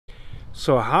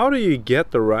So how do you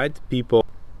get the right people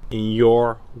in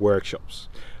your workshops?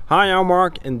 Hi, I'm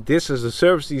Mark and this is the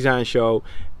Service Design Show,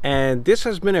 and this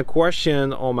has been a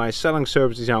question on my Selling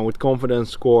Service Design with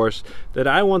Confidence course that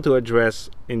I want to address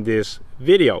in this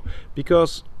video,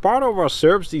 because part of our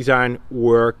service design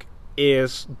work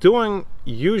is doing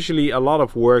usually a lot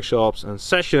of workshops and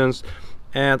sessions,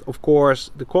 and of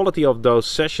course the quality of those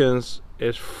sessions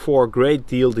is for a great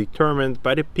deal determined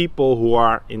by the people who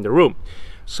are in the room.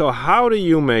 So how do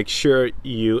you make sure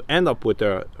you end up with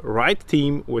the right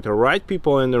team, with the right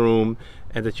people in the room,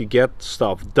 and that you get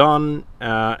stuff done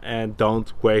and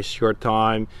don't waste your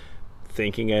time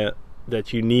thinking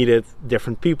that you needed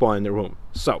different people in the room?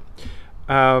 So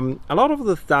a lot of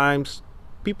the times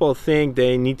people think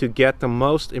they need to get the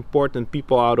most important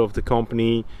people out of the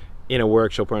company in a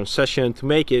workshop or a session to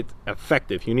make it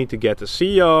effective. You need to get the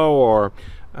CEO or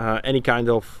any kind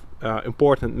of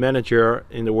important manager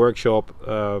in the workshop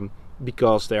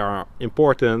because they are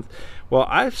important. Well,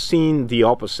 I've seen the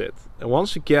opposite.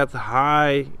 Once you get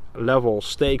high level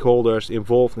stakeholders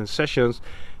involved in sessions,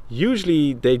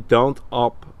 usually they don't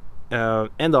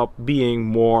end up being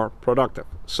more productive.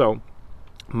 So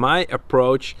my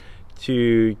approach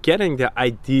to getting the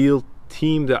ideal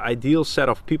team, the ideal set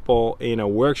of people in a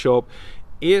workshop,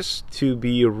 is to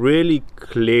be really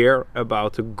clear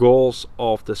about the goals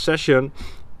of the session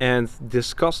and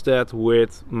discuss that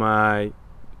with my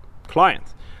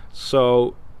client.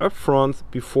 So up front,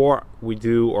 before we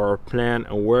do or plan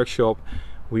a workshop,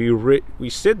 we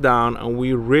sit down and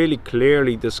we really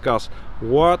clearly discuss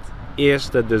what is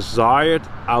the desired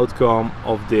outcome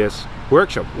of this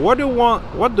workshop. What do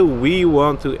we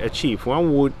want to achieve?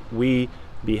 When would we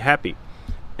be happy?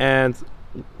 And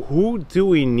who do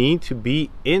we need to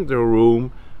be in the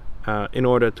room in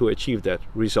order to achieve that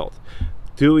result?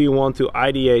 Do we want to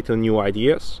ideate on new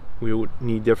ideas? We would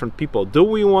need different people. Do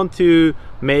we want to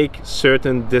make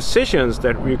certain decisions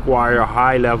that require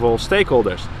high-level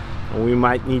stakeholders? And we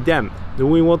might need them. Do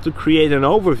we want to create an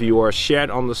overview or a shared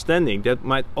understanding? That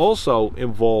might also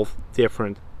involve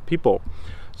different people.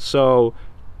 So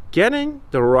getting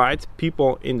the right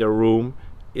people in the room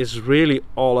is really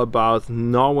all about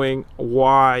knowing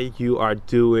why you are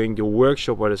doing the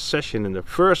workshop or the session in the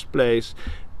first place.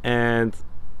 And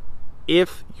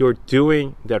if you're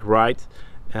doing that right,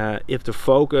 if the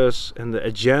focus and the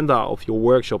agenda of your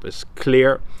workshop is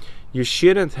clear, you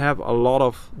shouldn't have a lot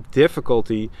of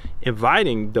difficulty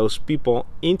inviting those people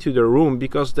into the room,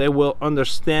 because they will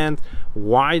understand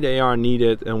why they are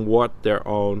needed and what their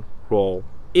own role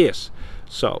is.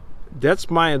 So that's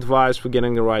my advice for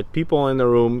getting the right people in the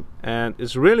room, and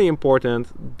it's really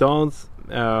important. Don't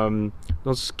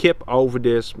skip over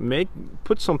this.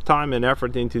 Put some time and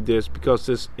effort into this, because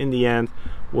this in the end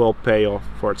will pay off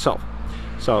for itself.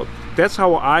 So that's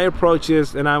how I approach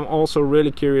this, and I'm also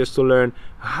really curious to learn,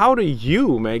 how do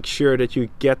you make sure that you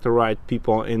get the right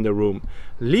people in the room?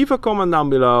 Leave a comment down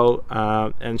below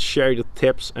and share your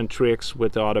tips and tricks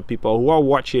with the other people who are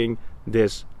watching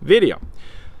this video.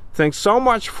 Thanks so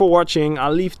much for watching.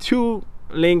 I'll leave 2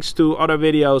 links to other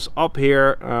videos up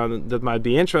here that might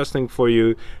be interesting for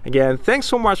you. Again, thanks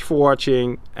so much for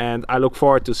watching, and I look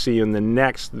forward to see you in the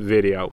next video.